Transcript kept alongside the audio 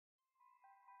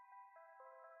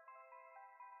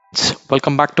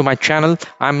Welcome back to my channel.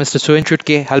 I'm Mr. Suyen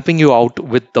Chutke, helping you out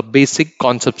with the basic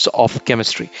concepts of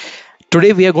chemistry.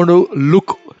 Today we are going to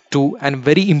look to a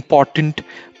very important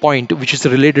point which is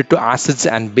related to acids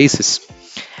and bases.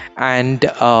 And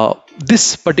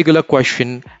this particular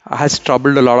question has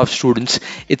troubled a lot of students.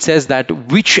 It says that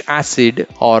which acid,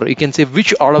 or you can say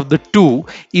which out of the two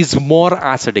is more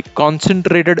acidic,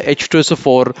 concentrated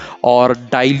H2SO4 or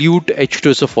dilute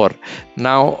H2SO4.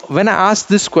 Now when I ask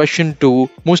this question to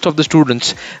most of the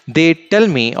students, they tell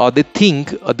me, or they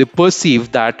think, or they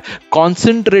perceive that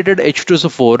concentrated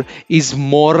H2SO4 is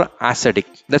more acidic.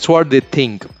 That's what they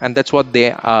think, and that's what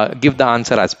they give the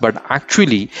answer as. But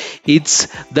actually it's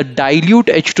the dilute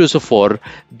H2SO4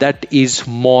 that is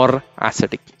more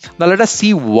acidic. Now let us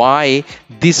see why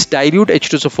this dilute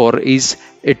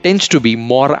H2SO4 tends to be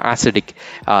more acidic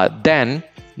than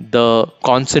the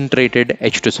concentrated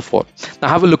H2SO4. Now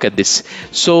have a look at this.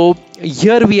 So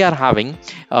here we are having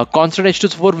concentrated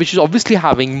H2SO4, which is obviously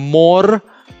having more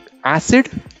acid.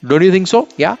 Don't you think so?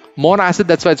 Yeah, more acid,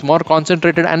 that's why it's more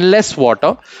concentrated, and less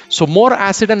water. So more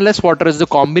acid and less water is the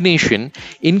combination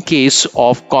in case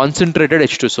of concentrated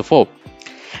H2SO4.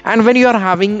 And when you are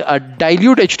having a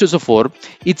dilute H2SO4,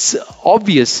 it's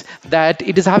obvious that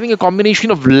it is having a combination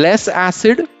of less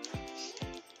acid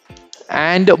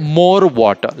and more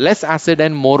water. Less acid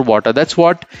and more water. That's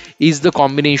what is the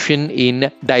combination in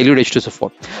dilute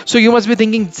H2SO4. So you must be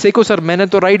thinking, Seko sir, मैंने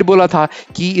तो right बोला था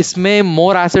कि इसमें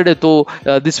more acid है, तो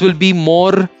this will be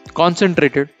more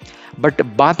concentrated. But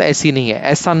बात ऐसी नहीं है,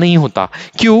 ऐसा नहीं होता.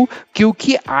 क्यों?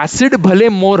 क्योंकि एसिड भले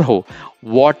मोर हो,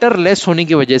 वाटर लेस होने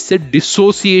की वजह से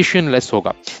डिसोसिएशन लेस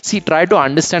होगा. सी, try to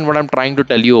understand what I am trying to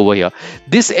tell you over here.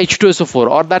 This H2SO4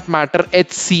 और that matter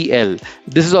HCl,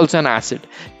 this is also an acid.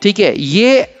 ठीक है,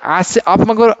 ये एसिड, आप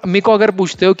मेरे को अगर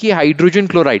पूछते हो कि हाइड्रोजन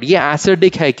क्लोराइड ये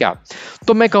एसिडिक है क्या,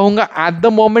 तो मैं कहूंगा at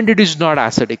the moment it is not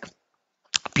acidic.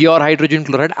 Pure hydrogen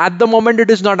chloride, at the moment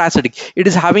it is not acidic. It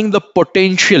is having the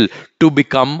potential to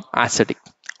become acidic,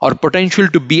 or potential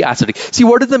to be acidic. See,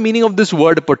 what is the meaning of this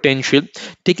word potential?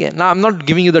 Okay, now I'm not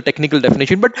giving you the technical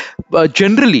definition, but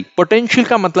generally potential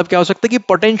का मतलब क्या हो सकता है कि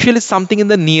potential is something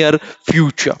in the near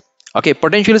future. Okay,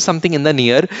 potential is something in the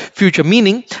near future,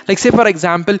 meaning like say for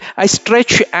example I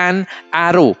stretch an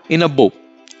arrow in a bow.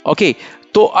 Okay,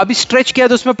 तो अभी stretch किया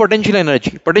तो उसमें पोटेंशियल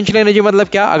एनर्जी मतलब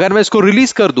क्या, अगर मैं इसको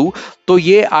रिलीज कर दूं तो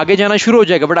ये आगे जाना शुरू हो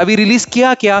जाएगा. बट अभी रिलीज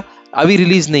किया क्या? अभी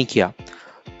रिलीज नहीं किया.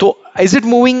 तो is it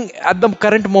moving at the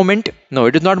current moment? No,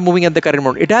 it is not moving at the current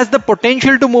moment. It has the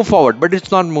potential to move forward, but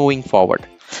it's not moving forward.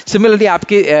 Similarly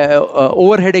आपके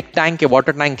overhead एक tank है,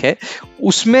 water tank है,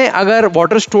 उसमें अगर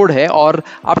water stored है और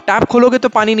आप tap खोलोगे तो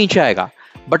पानी नीचे आएगा.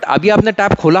 बट अभी आपने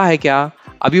टैप खोला है क्या?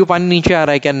 अभी वो पानी नीचे आ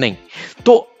रहा है क्या? नहीं.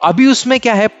 तो अभी उसमें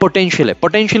क्या है? पोटेंशियल है.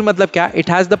 पोटेंशियल मतलब क्या? It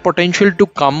has the potential to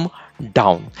come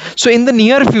down. So in the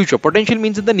near future, potential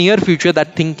means in the near future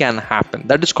that thing can happen.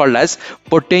 That is called as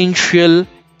potential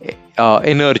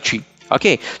energy.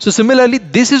 Okay, so similarly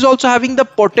this is also having the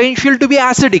potential to be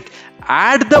acidic.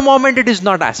 At the moment it is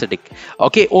not acidic.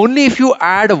 Okay, only if you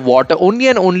add water, only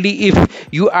and only if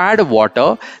you add water,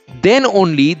 then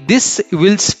only this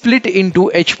will split into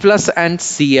H plus and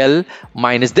Cl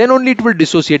minus, then only it will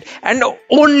dissociate, and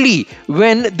only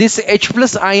when this H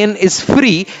plus ion is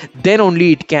free, then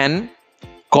only it can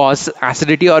cause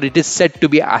acidity, or it is said to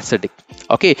be acidic.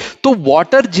 Okay, तो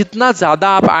water जितना ज्यादा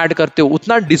आप add करते हो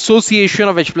उतना dissociation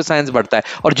of H+ ions बढ़ता है,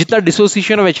 और जितना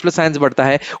डिसोसिएशन ऑफ H+ आयंस बढ़ता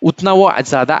है उतना वो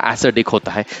ज्यादा एसिडिक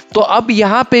होता है. तो अब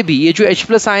यहाँ पे भी ये जो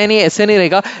H+ आयन है ऐसे नहीं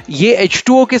रहेगा, ये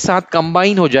H2O के साथ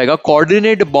कंबाइन हो जाएगा,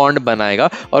 कोऑर्डिनेट बॉन्ड बनाएगा,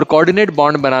 और कोऑर्डिनेट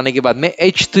बॉन्ड बनाने के बाद में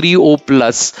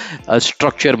H3O+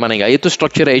 स्ट्रक्चर बनेगा. ये तो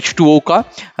स्ट्रक्चर है H2O का,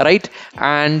 राइट.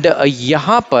 एंड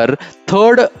यहाँ पर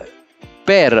third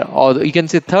pair, or you can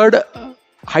say third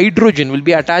hydrogen will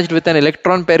be attached with an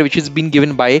electron pair which is been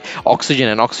given by oxygen,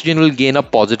 and oxygen will gain a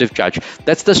positive charge.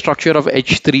 That's the structure of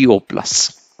H3O+.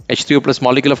 H3O+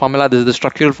 molecular formula. This is the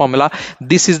structural formula.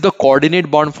 This is the coordinate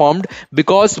bond formed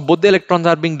because both the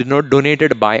electrons are being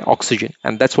donated by oxygen,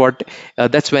 and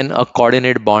that's when a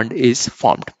coordinate bond is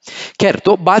formed. खैर,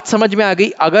 तो बात समझ में आ गई.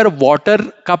 अगर water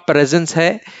का presence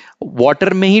है,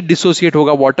 water में ही डिसोसिएट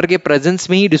होगा, वाटर के प्रेजेंस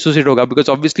में ही डिसोसिएट होगा, because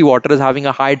obviously water is having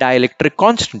a high dielectric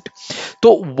constant.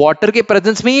 तो वाटर के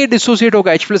प्रेजेंस में ही डिसोसिएट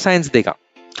होगा, H+ आयंस देगा.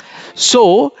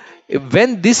 सो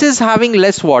when this is having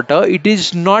less water, it is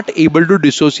not able to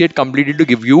dissociate completely to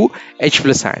give you H+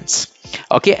 ions.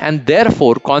 Okay, and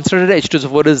therefore concentrated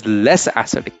H2SO4 is less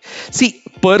acidic. See,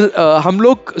 हम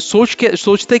लोग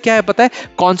सोचते क्या है पता है,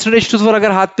 concentrated H2SO4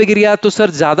 अगर हाथ पे गिर गया तो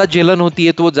सर ज्यादा जलन होती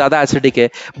है तो वो ज्यादा एसिडिक है.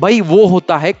 भाई वो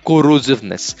होता है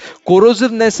corrosiveness.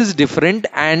 Corrosiveness is different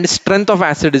and strength of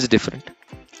acid is different.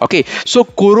 Okay, so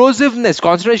corrosiveness,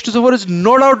 concentrated H2SO4 is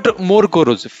no doubt more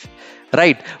corrosive,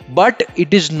 right? But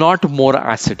it is not more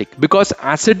acidic, because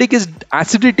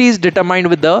acidity is determined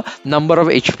with the number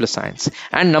of H plus ions,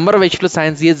 and number of H plus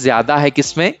ions ये ज्यादा है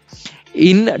किसमें,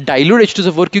 इन dilute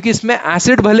H2SO4, क्योंकि इसमें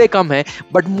acid भले कम है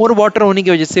but more water होने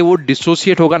की वजह से वो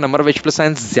डिसोसिएट होगा, number of H plus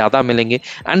ions ज्यादा मिलेंगे,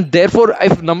 and therefore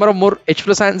if number of more H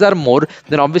plus ions are more,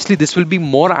 then obviously this will be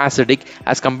more acidic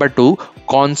as compare to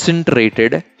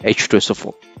concentrated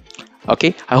H2SO4.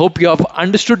 Okay, I hope you have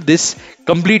understood this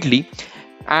completely.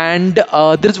 And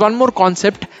there is one more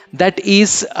concept, that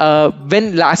is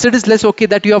when acid is less, okay,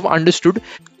 that you have understood.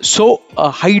 So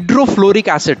hydrofluoric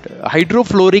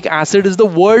acid is the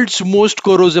world's most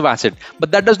corrosive acid,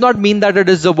 but that does not mean that it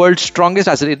is the world's strongest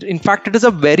acid. In fact, it is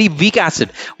a very weak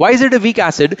acid. Why is it a weak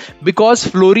acid? Because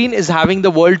fluorine is having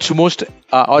the world's most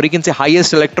or you can say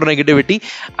highest electronegativity,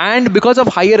 and because of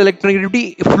higher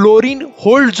electronegativity, fluorine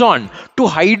holds on to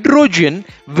hydrogen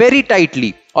very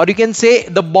tightly, or you can say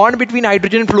the bond between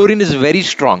hydrogen and fluorine is very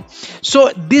strong.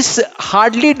 So this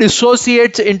hardly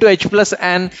dissociates into H plus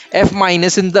and F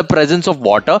minus in the presence of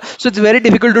water. So it's very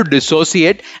difficult to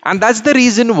dissociate, and that's the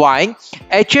reason why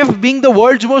HF being the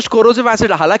world's most corrosive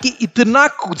acid, हालांकि इतना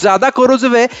ज्यादा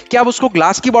corrosive है कि आप उसको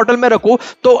glass की bottle में रखो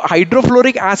तो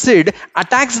hydrofluoric acid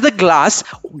attacks the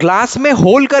glass में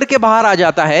होल करके बाहर आ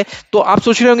जाता है. तो आप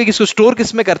सोच रहे होंगे कि इसको स्टोर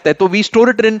किस में करते हैं, तो we store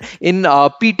it in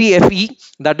PTFE,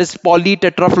 that is poly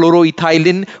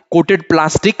टेट्राफ्लोरोइथाइलिन coated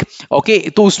plastic. Okay,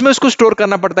 तो उसमें उसको स्टोर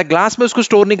करना पड़ता है, ग्लास में उसको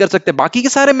स्टोर नहीं कर सकते. बाकी के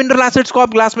सारे मिनरल एसिड्स को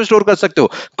आप ग्लास में स्टोर कर सकते हो,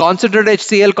 concentrated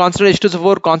HCl, concentrated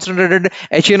H2SO4, concentrated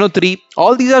HNO3,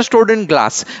 all these are stored in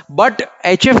glass, but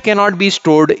HF cannot be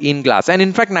stored in glass. And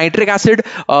in fact, nitric acid,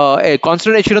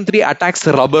 concentrated HNO3 attacks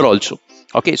rubber also.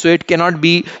 Okay, so it cannot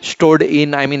be stored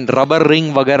in, I mean, rubber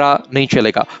ring वगैरह नहीं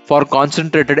चलेगा for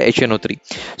concentrated HNO3.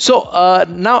 So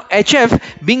now HF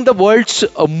being the world's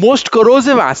most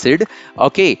corrosive acid,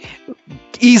 okay,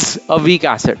 is a weak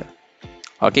acid.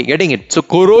 Okay, getting it? So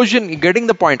corrosion, getting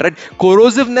the point, right?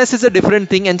 Corrosiveness is a different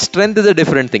thing and strength is a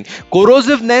different thing.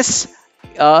 Corrosiveness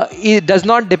it does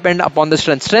not depend upon the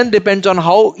strength. Strength depends on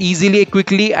how easily,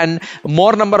 quickly and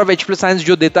more number of H plus ions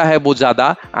जो देता है वो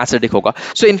ज्यादा acidic होगा.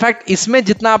 So in fact इसमें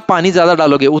जितना आप पानी ज्यादा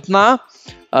डालोगे उतना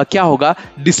क्या होगा,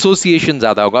 डिसोसिएशन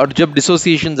ज्यादा होगा, और जब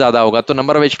डिसोसिएशन ज्यादा होगा तो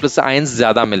number of H plus ions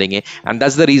ज्यादा मिलेंगे, and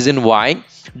that's the reason why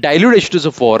dilute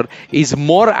H2SO4 is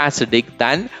more acidic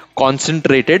than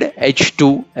concentrated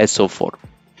H2SO4.